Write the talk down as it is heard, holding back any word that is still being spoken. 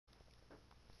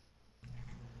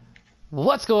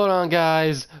What's going on,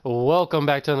 guys? Welcome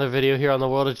back to another video here on the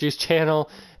World of Juice channel,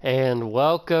 and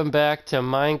welcome back to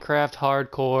Minecraft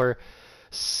Hardcore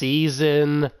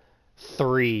Season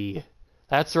 3.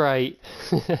 That's right.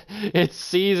 It's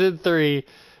Season 3.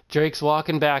 Drake's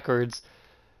walking backwards.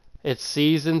 It's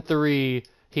Season 3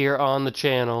 here on the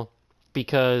channel,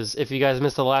 because if you guys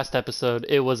missed the last episode,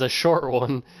 it was a short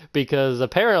one, because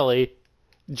apparently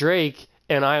Drake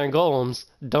and Iron Golems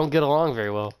don't get along very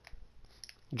well.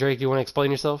 Drake, you want to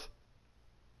explain yourself?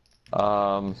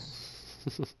 Um,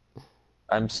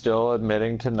 I'm still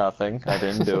admitting to nothing. I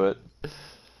didn't do it.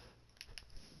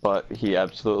 But he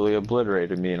absolutely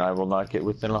obliterated me, and I will not get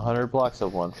within 100 blocks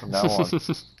of one from now on.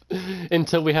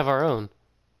 Until we have our own.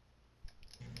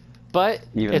 But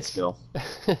Even still.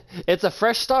 it's a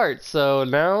fresh start, so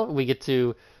now we get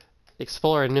to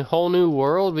explore a whole new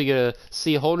world. We get to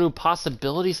see whole new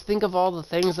possibilities. Think of all the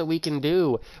things that we can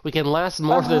do. We can last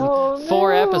more than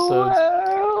 4 episodes.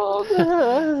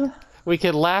 We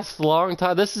could last a long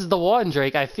time. This is the one,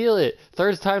 Drake. I feel it.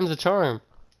 Third time's the charm.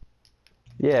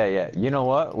 Yeah. You know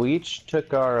what? We each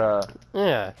took our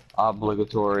Yeah.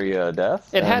 obligatory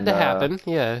death. It had to happen.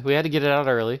 Yeah, we had to get it out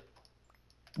early.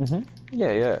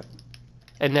 Yeah.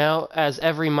 And now, as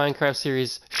every Minecraft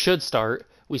series should start,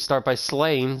 we start by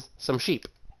slaying some sheep.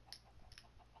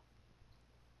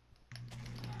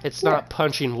 It's not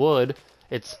punching wood,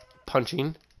 it's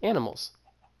punching animals.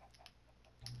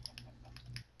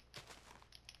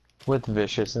 With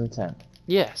vicious intent.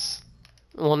 Yes.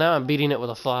 Well, now I'm beating it with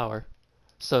a flour.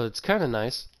 So it's kind of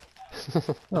nice.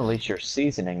 Well, at least you're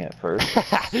seasoning it first.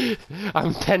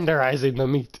 I'm tenderizing the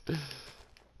meat.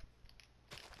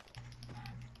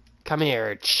 Come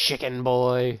here, chicken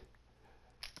boy.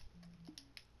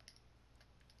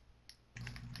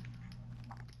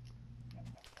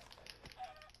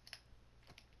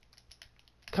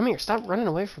 Come here, stop running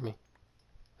away from me.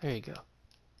 There you go.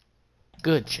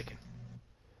 Good chicken.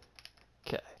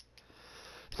 Okay.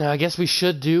 Now I guess we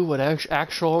should do what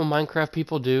actual Minecraft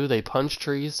people do. They punch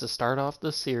trees to start off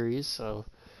the series, so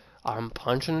I'm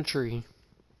punching a tree.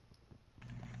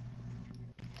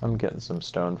 I'm getting some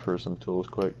stone for some tools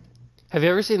quick. Have you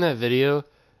ever seen that video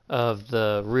of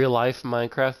the real life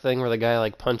Minecraft thing where the guy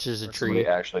like punches a tree? Somebody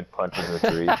actually punches a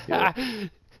tree. Yeah.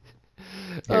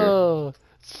 Oh,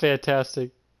 it's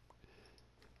fantastic.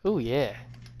 Oh yeah.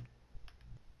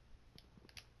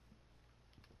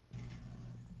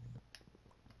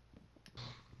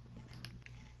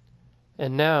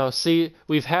 And now, see,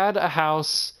 we've had a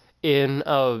house in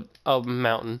a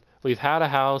mountain. We've had a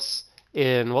house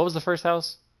in, what was the first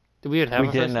house? Did we even have We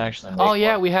a didn't first? actually make Oh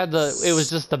yeah, one. we had it was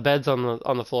just the beds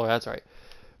on the floor. That's right.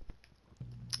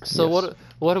 So Yes.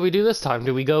 what do we do this time?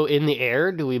 Do we go in the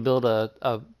air? Do we build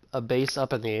a base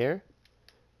up in the air?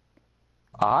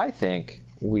 I think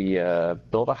we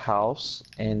build a house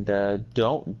and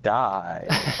don't die.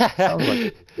 Sounds like a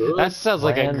That good sounds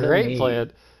like a plan to great me.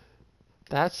 plan.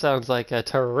 That sounds like a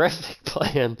terrific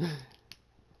plan.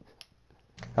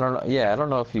 I don't know. Yeah, I don't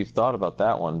know if you've thought about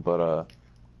that one, but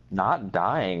not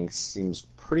dying seems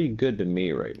pretty good to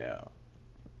me right now.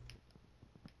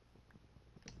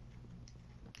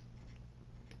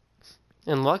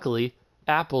 And luckily,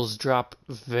 apples drop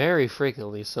very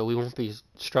frequently, so we won't be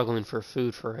struggling for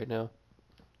food for right now.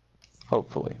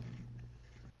 Hopefully.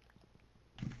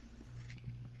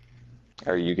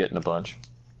 Are you getting a bunch?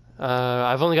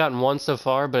 I've only gotten one so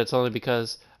far, but it's only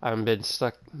because I've been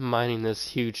stuck mining this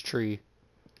huge tree.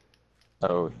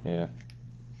 Oh, yeah.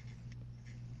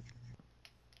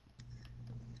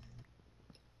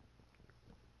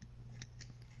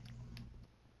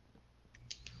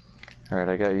 All right,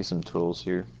 I got you some tools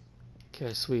here.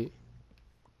 Okay, sweet.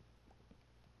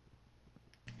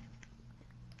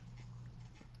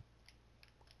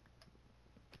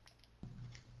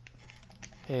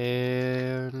 All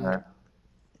And right.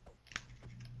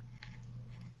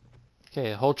 okay,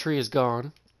 the whole tree is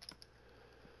gone.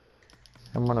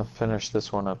 I'm gonna finish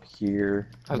this one up here.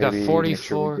 I've got Maybe make sure we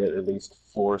 44. get at least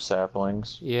 4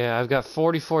 saplings. Yeah, I've got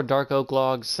 44 dark oak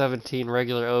logs, 17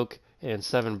 regular oak, and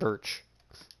 7 birch.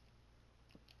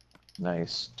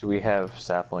 Nice. Do we have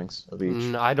saplings of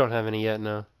each? I don't have any yet,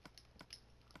 no.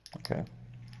 Okay.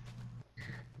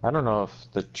 I don't know if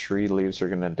the tree leaves are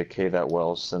gonna decay that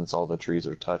well since all the trees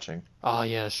are touching. Oh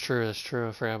yeah, that's true, that's true.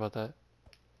 I forgot about that.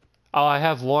 Oh, I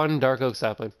have 1 dark oak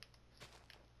sapling.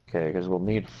 Okay, because we'll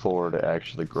need 4 to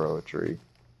actually grow a tree.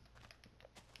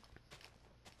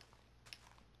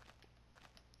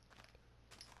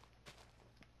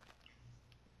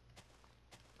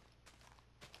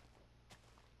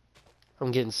 I'm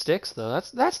getting sticks though.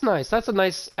 That's nice. That's a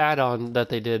nice add-on that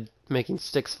they did, making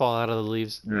sticks fall out of the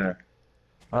leaves. Yeah.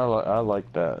 I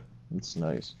like that. It's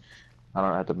nice. I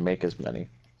don't have to make as many.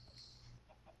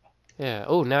 Yeah.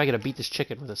 Oh, now I gotta beat this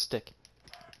chicken with a stick.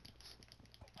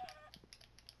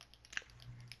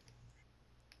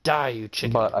 Die, you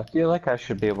chicken. But I feel like I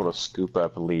should be able to scoop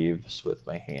up leaves with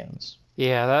my hands.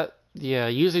 Yeah,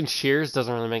 using shears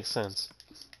doesn't really make sense.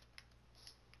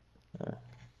 Yeah.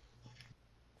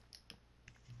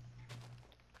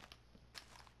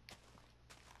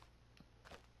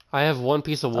 I have one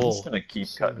piece of I'm just wool. gonna keep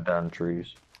So, cutting down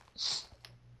trees.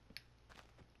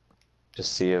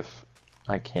 Just see if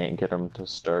I can't get them to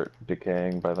start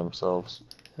decaying by themselves.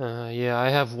 yeah, I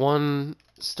have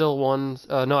still one,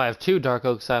 no, I have 2 dark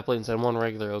oak saplings and 1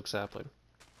 regular oak sapling.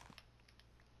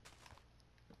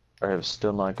 I have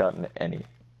still not gotten any.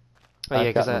 Oh yeah, I've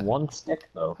because gotten one stick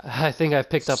though. I think I've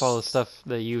picked up all the stuff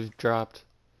that you've dropped.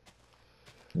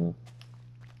 Hmm.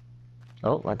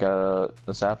 Oh, I got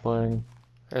a sapling,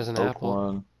 There's an oak apple.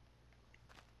 one.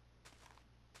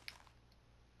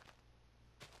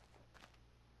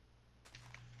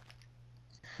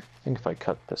 I think if I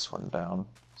cut this one down,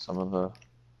 some of the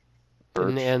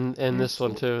birch And this leaves one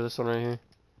will- too, this one right here.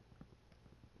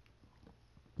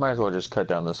 Might as well just cut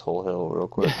down this whole hill real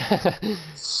quick.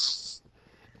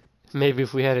 Maybe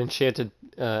if we had enchanted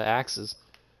axes.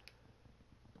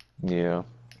 Yeah.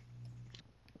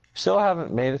 Still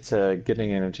haven't made it to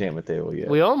getting an enchantment table yet.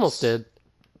 We almost did.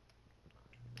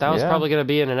 That was Yeah. probably going to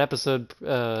be in an episode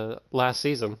last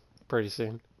season, pretty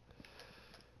soon.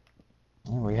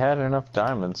 We had enough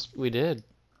diamonds. We did.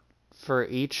 For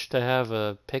each to have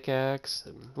a pickaxe.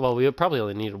 Well, we probably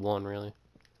only needed 1, really.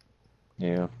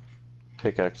 Yeah.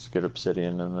 Pickaxe, good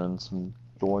obsidian, and then some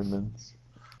diamonds.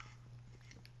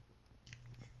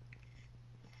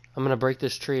 I'm going to break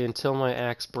this tree until my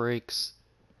axe breaks.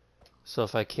 So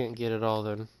if I can't get it all,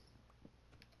 then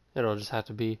it'll just have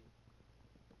to be.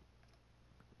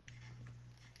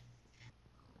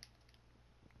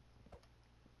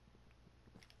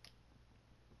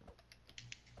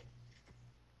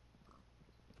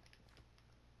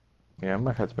 Yeah, I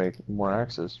might have to make more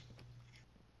axes.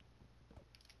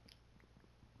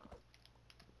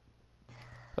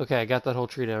 Okay, I got that whole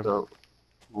tree down. So,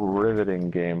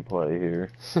 riveting gameplay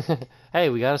here. Hey,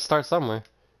 we got to start somewhere.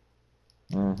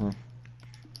 Mm-hmm.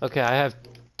 Okay, I have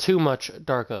too much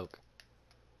dark oak.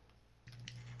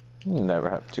 Never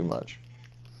have too much.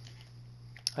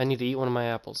 I need to eat one of my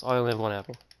apples. I only have 1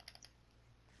 apple.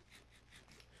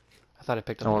 I thought I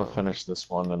picked up I want another to one. finish this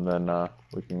one, and then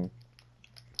we can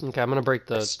Okay, I'm going to break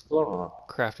the explore.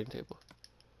 crafting table.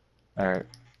 Alright.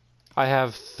 I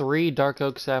have 3 dark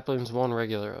oak saplings, 1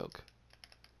 regular oak.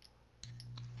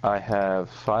 I have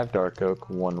 5 dark oak,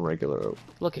 1 regular oak.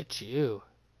 Look at you.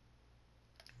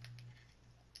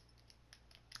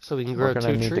 So we can We're grow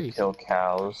gonna 2 need trees. to kill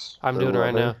cows. I'm for doing it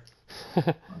right now.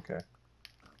 leather. Okay.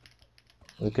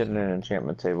 We're getting an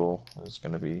enchantment table is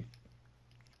gonna be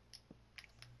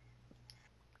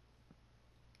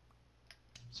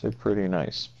so pretty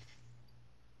nice.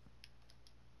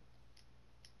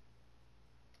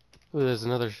 Ooh, there's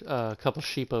another couple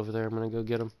sheep over there. I'm gonna go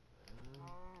get them.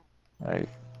 Alright.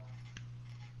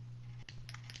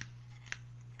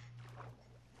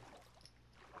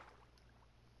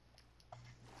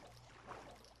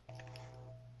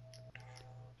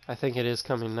 I think it is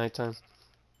coming nighttime.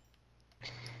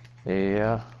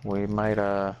 Yeah, we might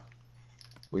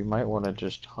want to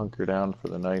just hunker down for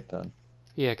the night then.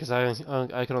 Yeah, 'cause I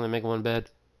can only make 1 bed.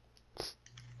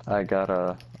 I got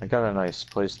a nice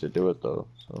place to do it though,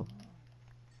 so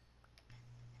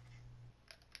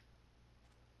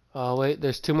Oh wait,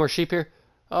 there's 2 more sheep here.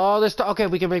 Oh, okay.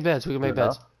 We can make beds. We can make Good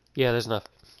beds. enough? Yeah, there's enough.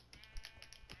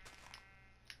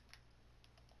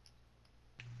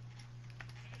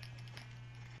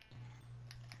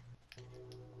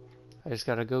 I just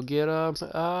gotta go get them.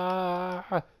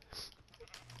 Ah,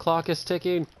 clock is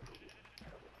ticking.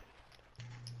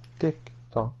 tick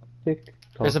tock, tick tock.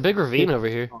 There's a big ravine tick over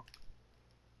here. tock.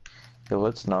 Yeah,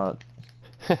 let's not.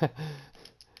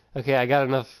 Okay, I got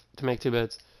enough to make 2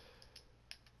 beds.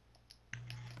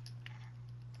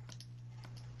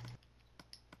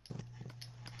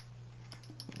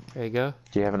 There you go.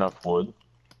 Do you have enough wood?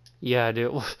 Yeah, I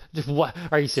do. What?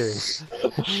 Are you serious?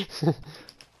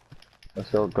 Let's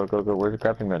go, go, go, go. Where's the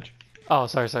crafting bench? Oh,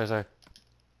 sorry.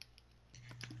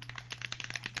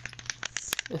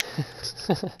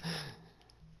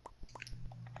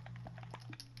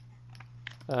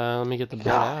 Let me get the bed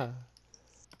Yeah. out.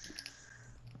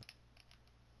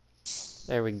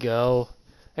 There we go.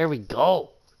 There we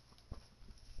go.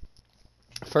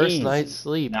 First Easy. night's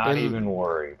sleep. Not even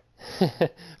worried.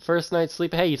 First night's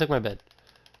sleep. Hey, you took my bed.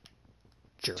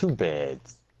 Jerk. 2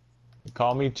 beds.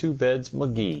 Call me 2 beds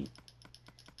McGee.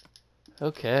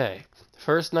 Okay.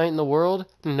 First night in the world,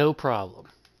 no problem.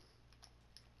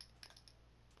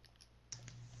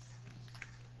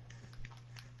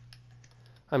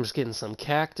 I'm just getting some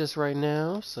cactus right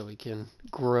now so we can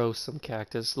grow some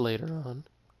cactus later on.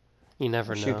 You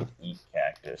never You know. could eat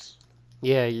cactus.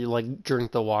 Yeah, you like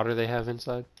drink the water they have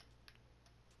inside.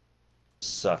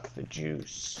 Suck the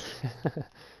juice.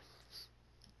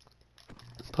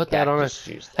 Put that on a... Cactus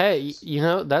juice. Hey, you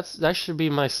know, that should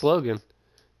be my slogan.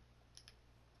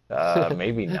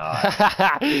 Maybe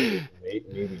not.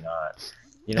 Maybe not.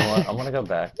 You know what? I'm gonna go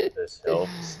back to this hill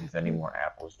to see if any more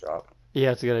apples drop.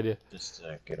 Yeah, it's a good idea. Just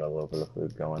to get a little bit of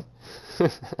food going.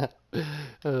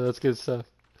 Oh, that's good stuff.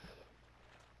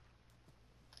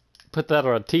 Put that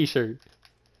on a t-shirt.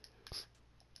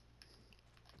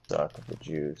 Suck the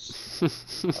juice.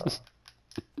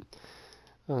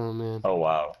 Oh man. Oh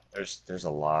wow. There's a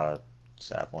lot of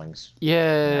saplings.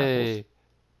 Yay!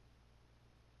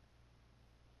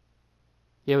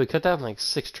 Yeah, we cut down like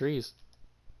 6 trees.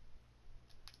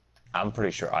 I'm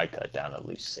pretty sure I cut down at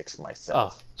least 6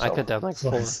 myself. Oh, I cut down like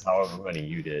 4. However many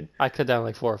you did. I cut down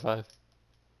like 4 or 5.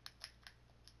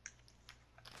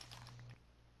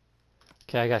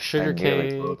 Okay, I got sugar I nearly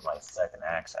cane. broke my second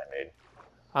axe I made.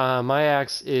 My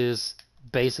axe is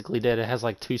basically dead. It has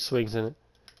like 2 swings in it.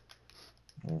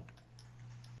 Mm.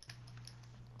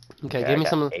 Okay, give me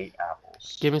some of 8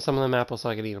 apples. give me some of them apples so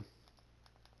I can eat them.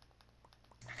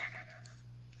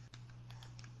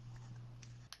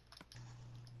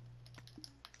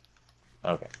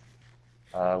 Okay.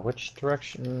 Which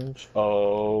direction?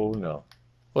 Oh no.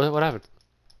 What happened?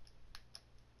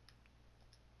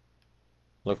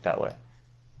 Look that way.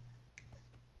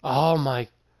 Oh my!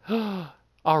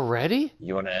 Already?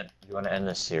 You wanna end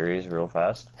the series real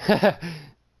fast?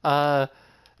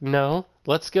 No.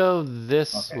 Let's go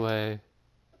this Okay. way.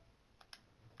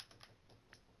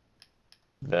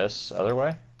 This other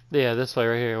way? Yeah, this way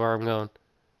right here where I'm going.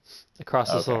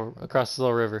 Across this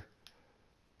little river.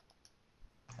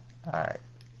 Alright.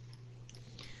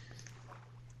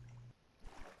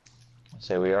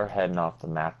 So we are heading off the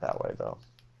map that way though.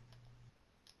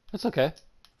 That's okay.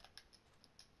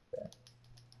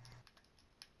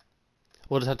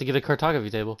 We'll just have to get a cartography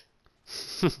table.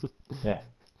 Yeah.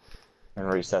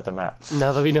 And reset the map.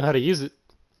 Now that we know how to use it.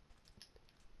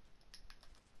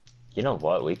 You know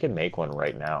what? We can make one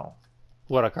right now.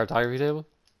 What, a cartography table?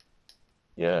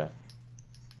 Yeah.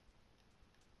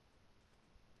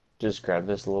 Just grab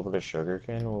this little bit of sugar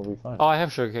cane and we'll be fine. Oh, I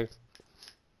have sugar cane.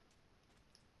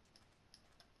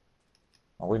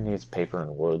 All we need is paper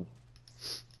and wood.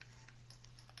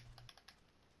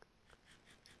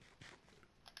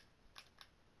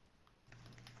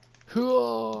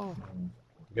 Whoa.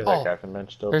 You got that crafting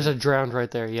bench still? There's a drowned right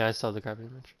there. Yeah, I saw the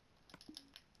crafting bench.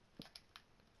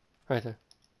 Right there.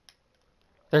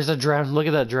 There's a drowned. Look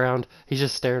at that drowned. He's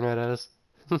just staring right at us.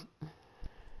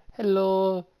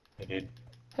 Hello. Hey, dude.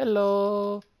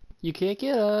 Hello. You can't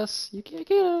get us. You can't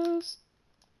get us.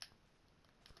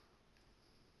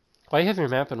 Why you have your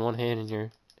map in one hand and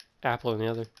your apple in the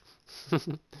other?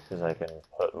 Because I can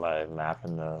put my map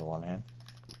in the one hand.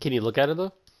 Can you look at it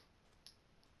though?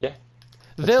 Yeah.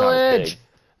 Village!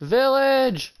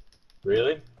 Village!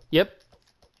 Really? Yep.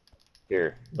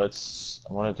 Here, I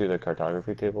want to do the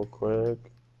cartography table quick.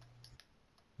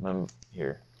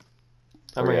 Here.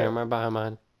 I'm right here. I'm right behind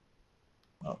mine.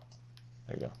 Oh,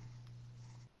 there you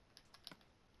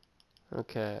go.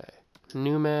 Okay.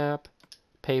 New map.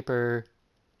 Paper.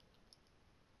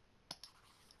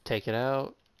 Take it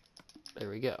out. There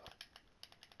we go.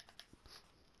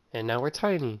 And now we're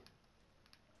tiny.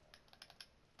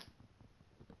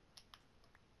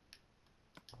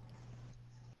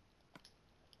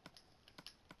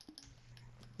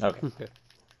 Okay.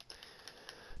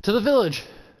 To the village.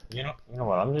 You know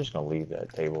what? I'm just gonna leave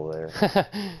that table there.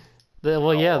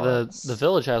 The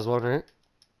village has one, right?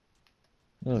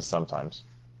 Sometimes.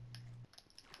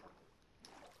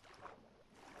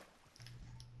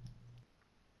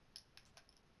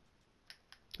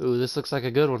 Ooh, this looks like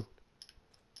a good one.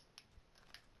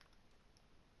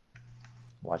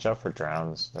 Watch out for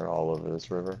drowns. They're all over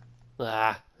this river.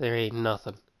 Ah, there ain't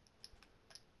nothing.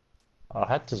 I'll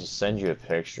have to send you a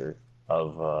picture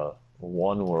of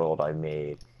one world I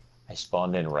made. I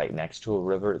spawned in right next to a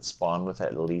river. It spawned with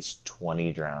at least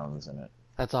 20 drowns in it.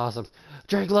 That's awesome.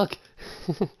 Drake, look!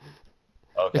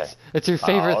 Okay. It's your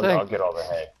favorite thing. I'll get all the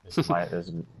hay.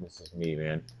 This is me,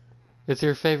 man. It's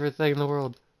your favorite thing in the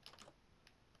world.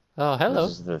 Oh, hello.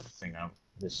 This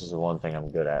is the one thing I'm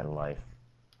good at in life.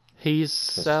 He's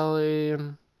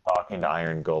selling... Talking to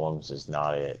iron golems is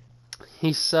not it.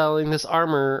 He's selling this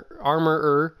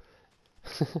armorer.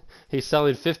 He's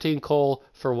selling 15 coal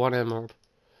for 1 emerald.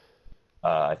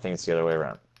 I think it's the other way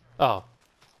around. Oh.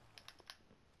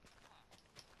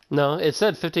 No, it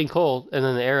said 15 coal and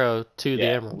then the arrow to the Yeah,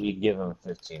 emerald. we give him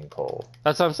 15 coal.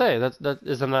 That's what I'm saying. That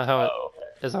isn't that how it Oh,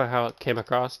 okay. isn't that how it came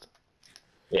across?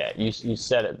 Yeah, you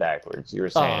said it backwards. You were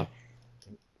Oh. saying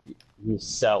he's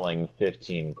selling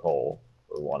 15 coal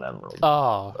for 1 emerald.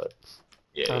 Oh. But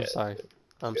yeah, I'm it's sorry. good.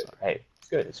 It's I'm good. sorry. Hey, it's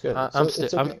good. It's good. I'm So it's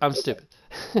stupid. okay. I'm It's okay.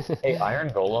 stupid. Hey, Iron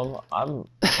Golem,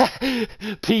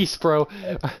 I'm Peace, bro.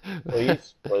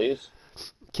 please, please.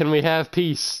 Can we have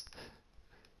peace?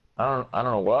 I don't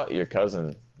know what your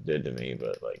cousin did to me,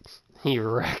 but like, He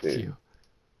wrecked dude, you.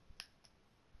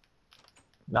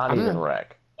 not I'm even not.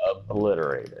 wreck,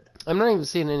 obliterated. I'm not even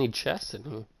seeing any chests in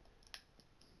here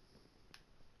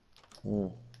Hmm.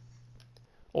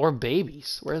 or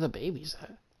babies. Where are the babies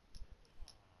at?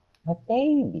 A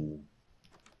baby.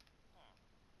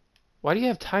 Why do you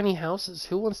have tiny houses?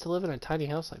 Who wants to live in a tiny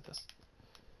house like this?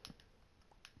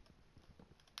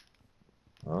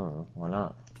 Oh, why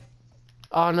not?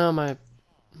 Oh no,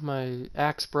 my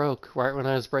axe broke right when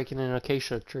I was breaking an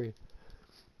acacia tree.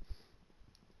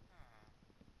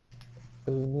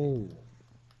 Who knew?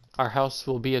 Our house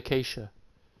will be acacia.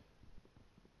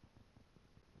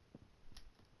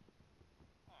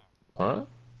 Huh?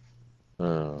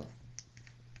 Oh.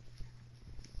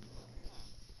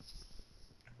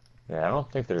 Yeah, I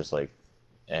don't think there's like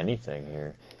anything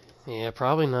here. Yeah,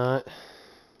 probably not.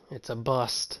 It's a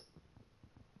bust.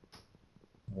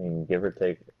 I mean, give or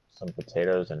take some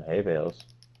potatoes and hay bales.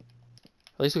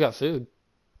 At least we got food.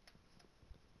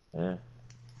 Yeah.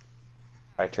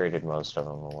 I traded most of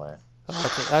them away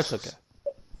Oh, that's okay.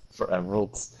 for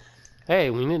emeralds. Hey,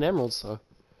 we need emeralds, so.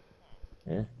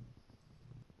 Yeah.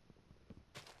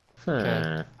 Okay.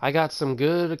 Hmm. I got some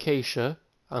good acacia.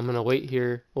 I'm gonna wait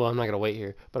here. Well, I'm not gonna wait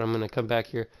here, but I'm gonna come back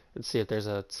here and see if there's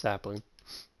a sapling.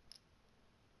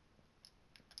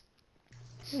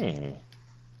 Hmm.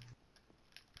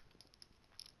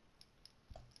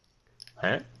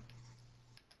 Huh?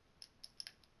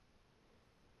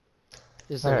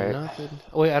 Is All there right. nothing?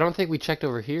 Oh, wait, I don't think we checked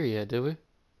over here yet, did we?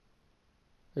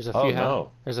 There's a Oh few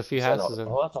no. there's a few Is that houses in.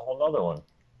 oh, that's a whole nother one.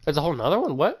 There's a whole nother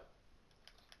one? What?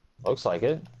 Looks like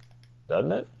it,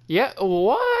 doesn't it? Yeah,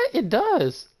 what? It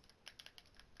does.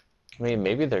 I mean,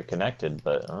 maybe they're connected,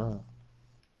 but This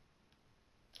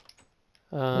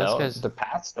no, guy's the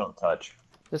paths don't touch.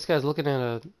 this guy's looking at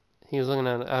a he was looking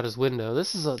at out his window.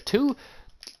 This is a two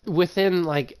within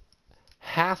like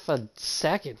half a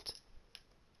second.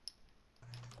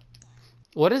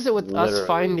 What is it with us Literally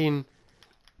finding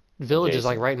villages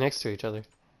like adjacent. right next to each other?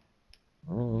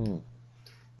 Mm.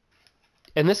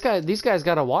 And these guys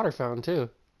got a water fountain too.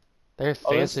 They're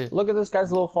Oh, this fancy. look at this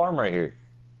guy's little farm right here.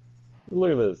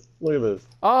 Look at this. Look at this.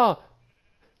 Oh,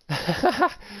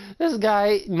 this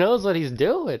guy knows what he's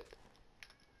doing.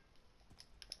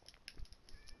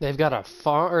 They've got a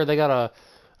farm, or they got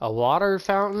a water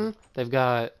fountain. They've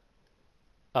got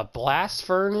a blast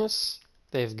furnace.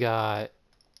 They've got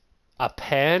a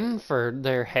pen for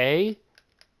their hay.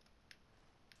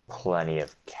 Plenty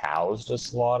of cows to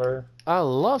slaughter. I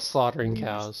love slaughtering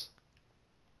cows.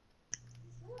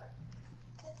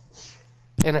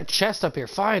 And a chest up here,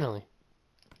 finally.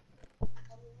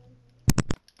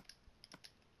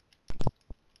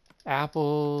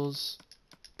 Apples,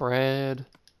 bread,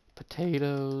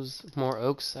 potatoes, more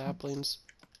oak saplings.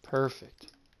 Perfect.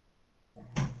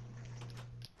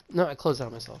 No, I closed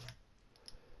out myself.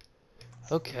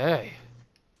 Okay.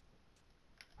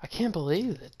 I can't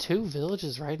believe that two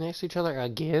villages right next to each other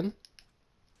again.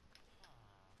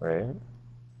 Right?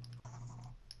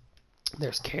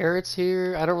 There's carrots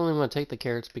here. I don't really want to take the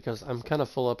carrots because I'm kind of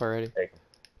full up already. Take 'em.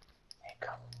 Take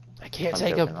 'em. I can't I'm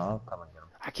take joking. them. I'll come and get 'em.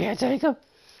 I can't take them.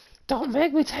 Don't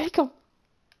make me take them.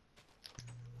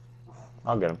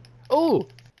 I'll get 'em. Oh,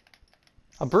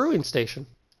 a brewing station.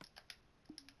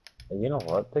 And you know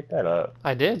what? Pick that up.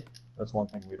 I did. That's one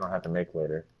thing we don't have to make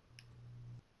later.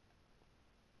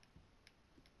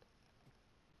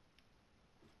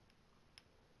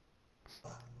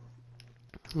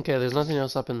 Okay, there's nothing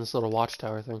else up in this little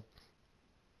watchtower thing.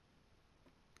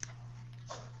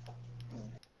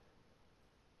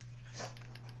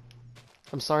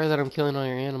 I'm sorry that I'm killing all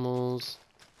your animals.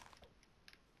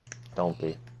 Don't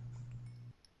be.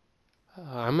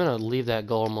 I'm gonna leave that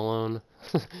golem alone.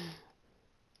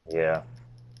 Yeah.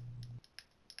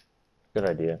 Good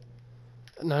idea.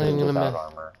 Not Because even gonna without mess.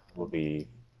 armor, will be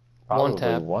One probably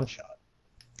tap. one shot.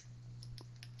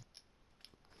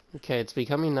 Okay, it's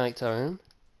becoming nighttime.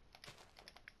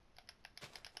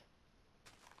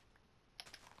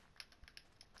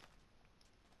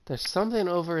 There's something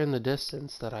over in the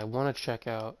distance that I want to check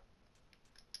out.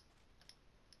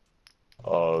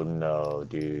 Oh no,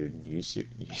 dude.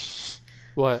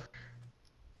 What?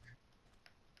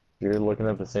 You're looking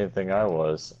at the same thing I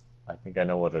was. I think I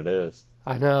know what it is.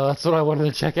 I know, that's what I wanted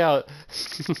to check out.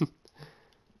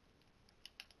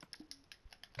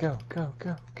 Go, go,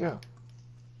 go, go.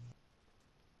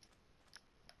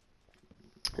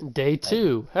 Day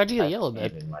two. How'd you get a I yellow peed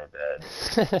bed? in my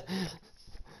bed.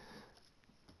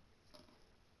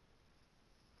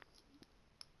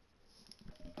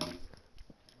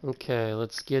 Okay,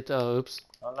 let's get. Oh, oops.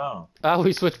 Oh no. Oh,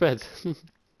 we switched beds.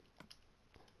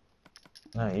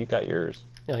 No, you got yours.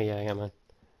 Oh yeah, I got mine.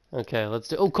 Okay, let's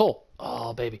do. Oh, coal.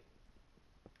 Oh, baby.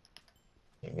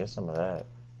 You can get some of that.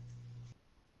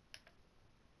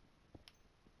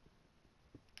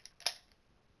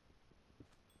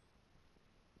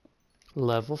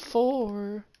 Level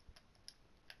 4.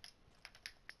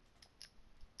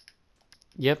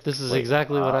 Yep, this is Wait,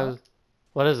 exactly what I was.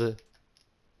 What is it?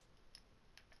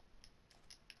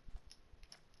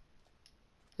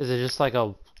 Is it just like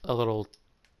a little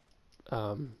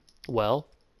well?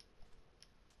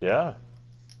 yeah,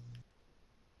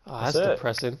 Oh, that's that's it.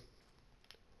 depressing.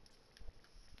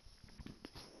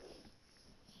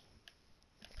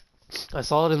 I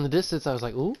saw it in the distance. I was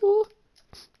like, ooh,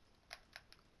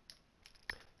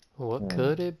 what Hmm.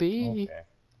 could it be? Okay.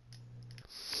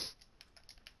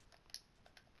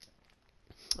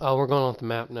 Oh, we're going off the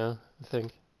map now, I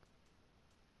think.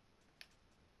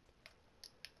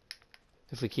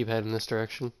 If we keep heading this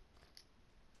direction.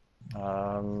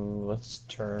 Let's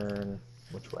turn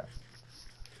which way?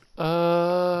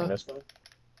 Uh, Turn this way?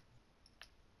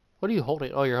 what are you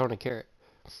holding? Oh, you're holding a carrot.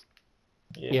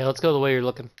 Yeah. Yeah, let's go the way you're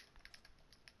looking.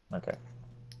 Okay.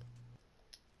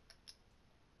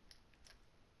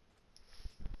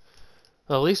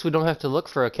 Well, at least we don't have to look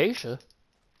for acacia.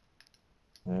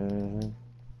 Mm-hmm.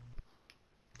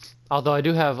 Although I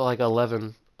do have like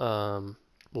 11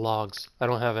 logs. I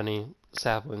don't have any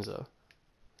saplings though.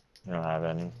 You don't have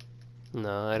any?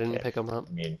 No, I didn't Okay. pick them up.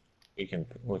 I mean, we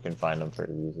can find them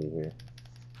pretty easy here.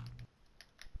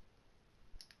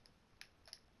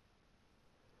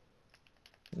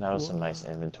 That was some nice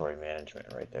inventory management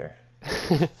right there.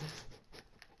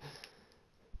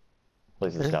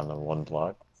 Places down the one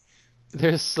block.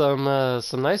 There's some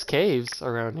nice caves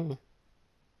around here.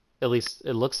 At least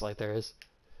it looks like there is.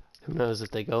 Who knows if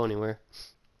they go anywhere?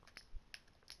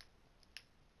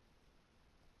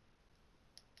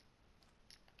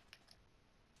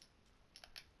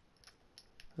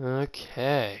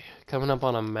 Okay, coming up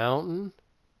on a mountain.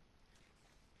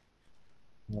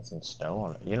 Got some snow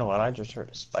on it. You know what? I just heard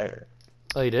a spider.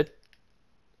 Oh, you did?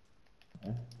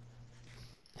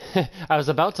 Yeah. I was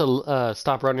about to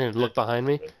stop running and look behind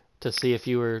me to see if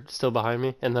you were still behind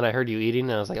me, and then I heard you eating,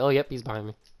 and I was like, oh, yep, he's behind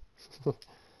me.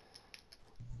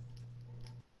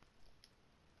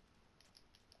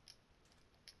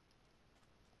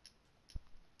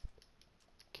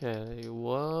 Okay,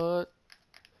 what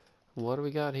do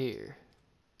we got here?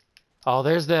 Oh,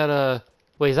 there's that,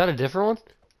 wait, is that a different one?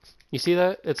 You see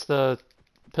that? It's the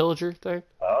pillager thing?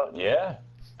 Oh, yeah.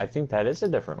 I think that is a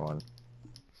different one.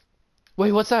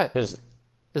 Wait, what's that? Because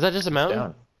Is that just a it's mountain?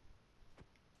 down.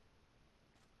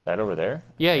 That over there,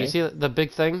 I Yeah, you think. see the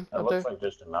big thing That up there? looks like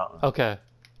just a mountain. Okay.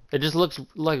 It just looks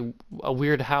like a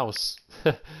weird house.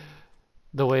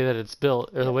 The way that it's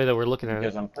built, or the Yeah. way that we're looking at it.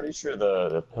 Because I'm pretty sure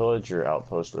the pillager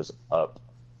outpost was up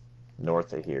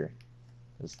north of here.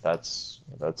 'Cause that's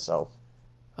south.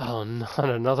 Oh, not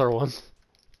another one.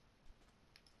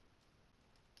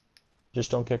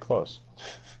 Just don't get close.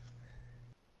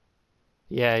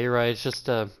 Yeah, you're right. It's just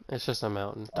a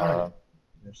mountain. Darn it.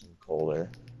 There's some coal there.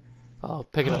 Oh,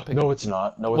 pick it up, pick it up. No, it's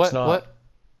not. No, it's What? not. What?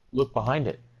 Look behind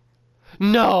it.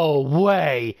 No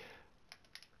way!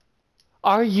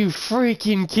 Are you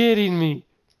freaking kidding me?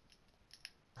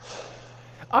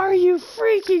 Are you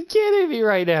freaking kidding me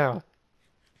right now?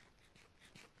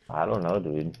 I don't know,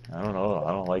 dude. I don't know. I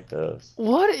don't like this.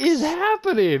 What is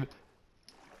happening?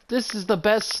 This is the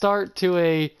best start to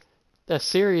a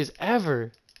series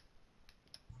ever.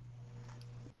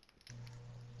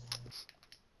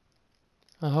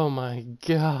 Oh my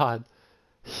god.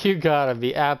 You gotta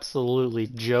be absolutely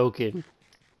joking.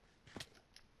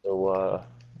 So,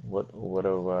 what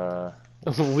are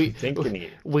We you thinking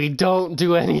here? we don't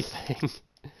do anything.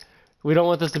 We don't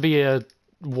want this to be a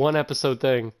one episode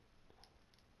thing.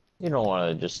 You don't want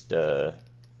to just,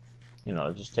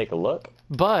 just take a look?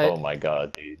 But Oh my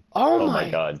god, dude. oh Oh my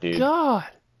my god, dude. god.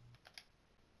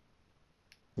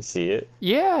 You see it?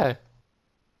 Yeah,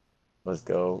 Let's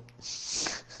go.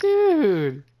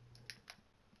 dude.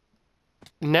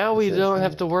 Now we This is don't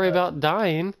have really to worry bad. about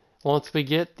dying once we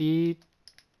get the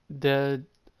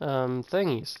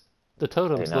thingies. The Hey,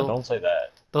 totems, now don't say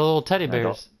that. the little teddy Now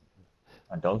bears.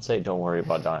 don't say don't worry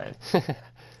about dying.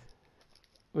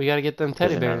 We gotta get them Because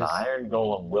teddy an bears. iron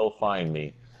golem will find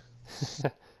me.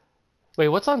 Wait,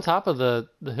 what's on top of the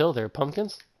hill there?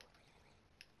 Pumpkins?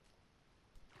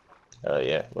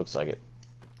 Yeah, looks like it.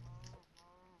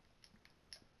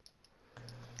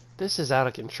 This is out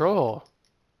of control.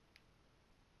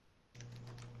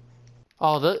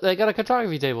 Oh, they got a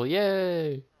cartography table.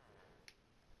 Yay!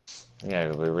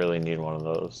 Yeah, we really need one of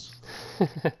those.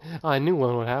 I knew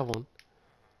one would have one.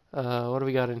 What do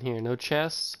we got in here? No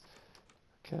chests.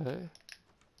 Okay.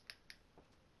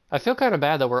 I feel kind of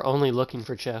bad that we're only looking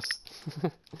for chests.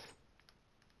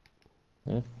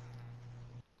 Hmm?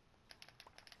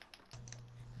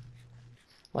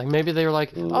 Like maybe they were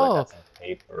like, Ooh, I oh, got some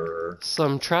paper.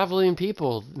 some traveling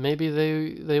people. Maybe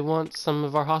they want some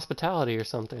of our hospitality or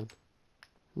something.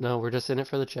 No, we're just in it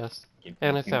for the chest.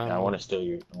 And I found I one. want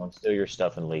to steal your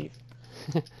stuff and leave.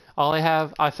 All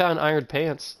I found iron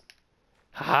pants.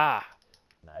 Ha!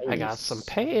 I got some Nice.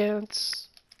 pants.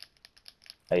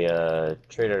 I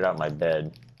traded out my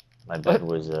bed. My bed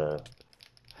What? was I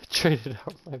traded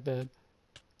out my bed.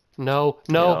 No,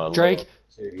 you no, know, a Drake. little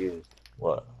serious.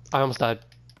 What? I almost died.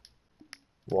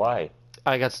 Why?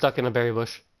 I got stuck in a berry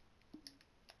bush.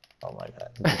 Oh my god.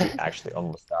 Did you actually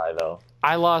almost die though?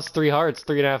 I lost 3 hearts,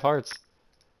 3.5 hearts.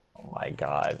 Oh my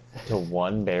god. To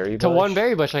one berry To one bush?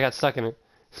 berry bush, I got stuck in it.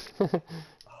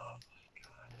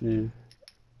 Dude.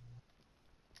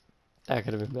 That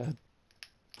could have been bad.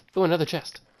 Ooh, another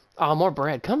chest. Oh, more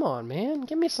bread. Come on, man.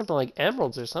 Give me something like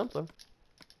emeralds or something.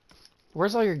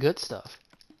 Where's all your good stuff?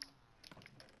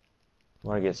 I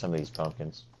want to get some of these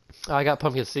pumpkins. Oh, I got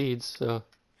pumpkin seeds, so...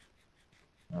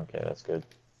 Okay, that's good.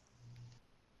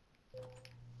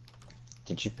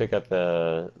 Did you pick up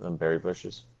the berry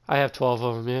bushes? I have 12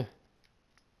 of them,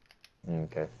 yeah.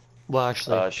 Okay. Well,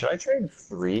 actually, Should I trade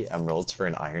 3 emeralds for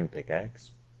an iron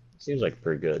pickaxe? Seems like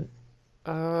pretty good.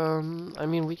 I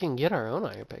mean, we can get our own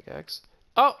iron pickaxe.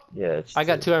 Oh! Yeah, it's I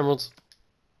got true. 2 emeralds.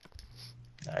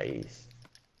 Nice.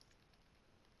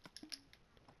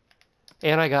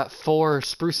 And I got 4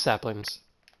 spruce saplings.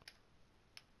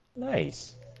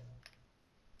 Nice.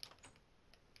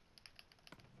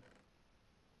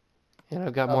 And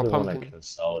I've got more Probably want to pumpkin.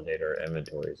 consolidate our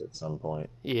inventories at some point.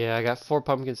 Yeah, I got 4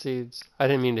 pumpkin seeds. I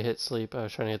didn't mean to hit sleep. I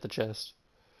was trying to hit the chest.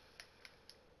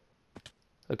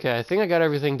 Okay, I think I got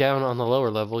everything down on the lower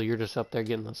level. You're just up there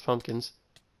getting those pumpkins.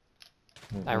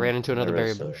 I ran into another There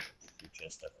berry is a bush.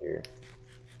 chest up here.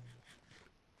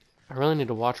 I really need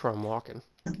to watch where I'm walking.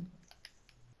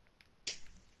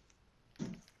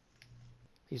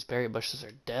 These berry bushes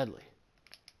are deadly.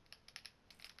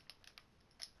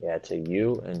 Yeah, to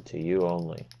you and to you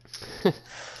only.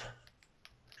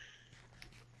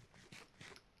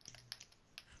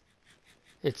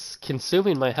 It's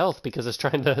consuming my health because it's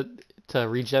trying to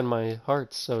regen my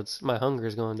hearts, so it's my hunger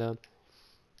is going down.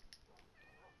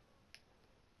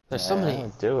 There's so many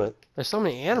Do it. there's so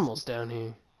many animals down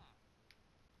here.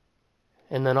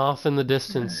 And then off in the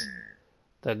distance,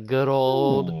 the good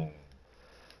old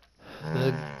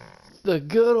the the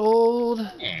good old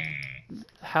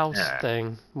house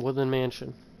thing, Woodland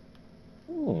Mansion.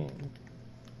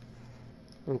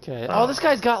 Okay. Oh, this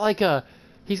guy's got like a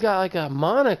he's got like a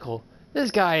monocle.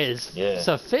 This guy is Yeah.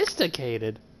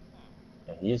 sophisticated.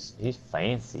 He's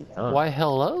fancy, huh? Why,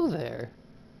 hello there,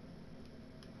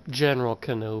 General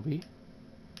Kenobi.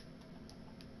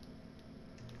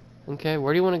 Okay,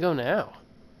 where do you want to go now?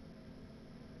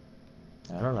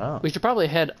 I don't know. We should probably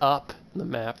head up the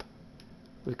map.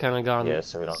 We've kind of gone... Yeah,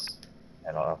 so we don't...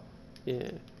 I don't know.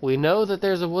 Yeah. We know that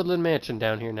there's a woodland mansion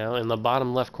down here now in the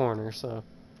bottom left corner, so...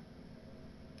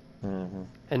 Mm-hmm.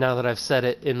 And now that I've said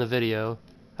it in the video,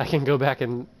 I can go back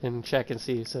and check and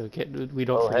see, so we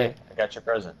don't forget. Hey, I got your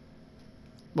present.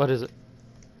 What is it?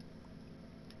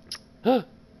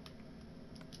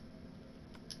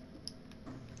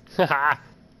 Haha!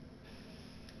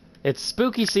 It's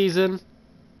spooky season.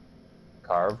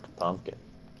 Carved pumpkin.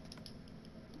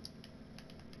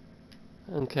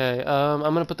 Okay, I'm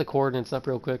gonna put the coordinates up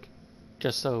real quick,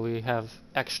 just so we have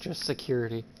extra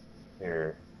security.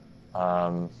 Here.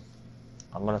 I'm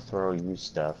gonna throw you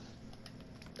stuff.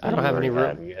 I don't have any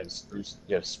room. You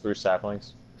have spruce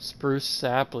saplings? Spruce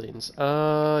saplings.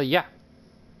 Yeah.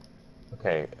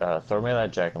 Okay, throw me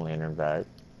that jack-o'-lantern bag.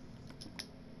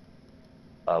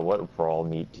 What raw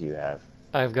meat do you have?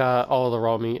 I've got all the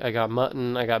raw meat. I got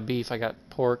mutton, I got beef, I got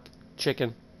pork,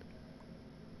 chicken.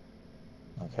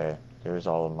 Okay, here's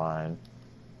all of mine.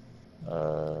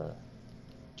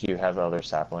 Do you have other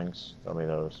saplings? Throw me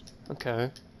those. Okay.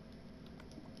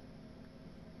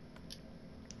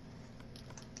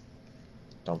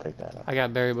 Don't pick that up. I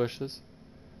got berry bushes.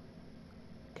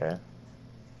 Okay.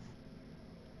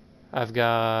 I've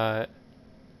got...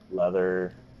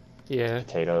 Leather, Yeah.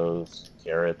 potatoes,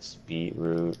 carrots,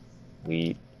 beetroot,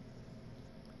 wheat.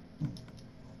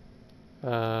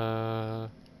 A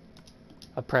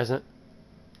present.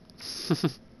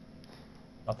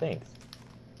 Oh, thanks.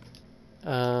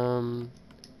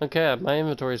 Okay, my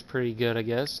inventory is pretty good, I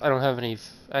guess. I don't have any...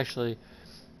 Actually,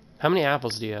 how many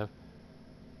apples do you have?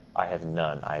 I have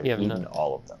none. I've You have eaten none.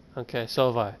 all of them. Okay, so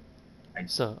have I. I,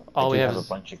 So I all we do have have a is...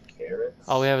 bunch of carrots.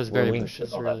 All we have is Well, berry we can cook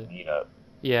bushes, all really. that meat up.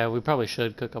 Yeah, we probably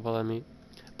should cook up all that meat.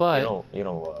 But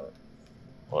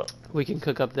What? we can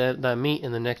cook up that meat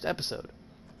in the next episode.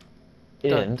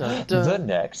 Dun, In dun, the dun.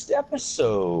 next Let's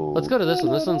episode. go to this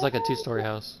one. This one's like a 2-story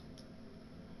house.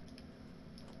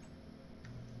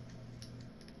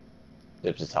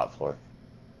 It's the top floor.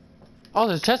 Oh,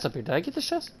 there's a chest up here. Did I get this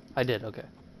chest? I did, okay.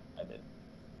 I did.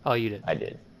 Oh, you did. I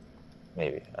did.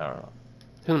 Maybe. I don't know.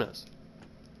 Who knows?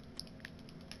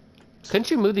 Couldn't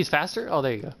you move these faster? Oh,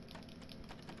 there you go.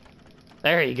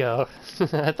 There you go.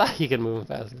 I thought you could move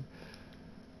them faster.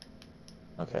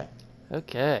 Okay.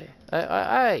 Okay.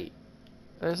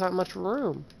 There's not much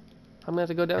room. I'm gonna have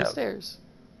to go downstairs.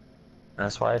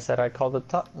 That's why I said I called the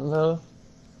top. No.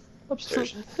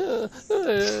 Upstairs.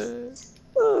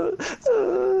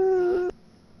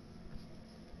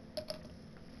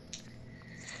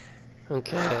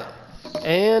 Okay.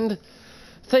 And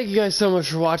thank you guys so much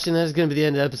for watching. That is going to be the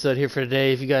end of the episode here for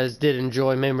today. If you guys did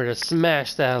enjoy, remember to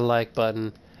smash that like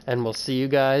button. And we'll see you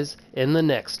guys in the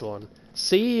next one.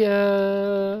 See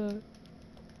ya!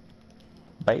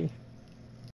 Bye.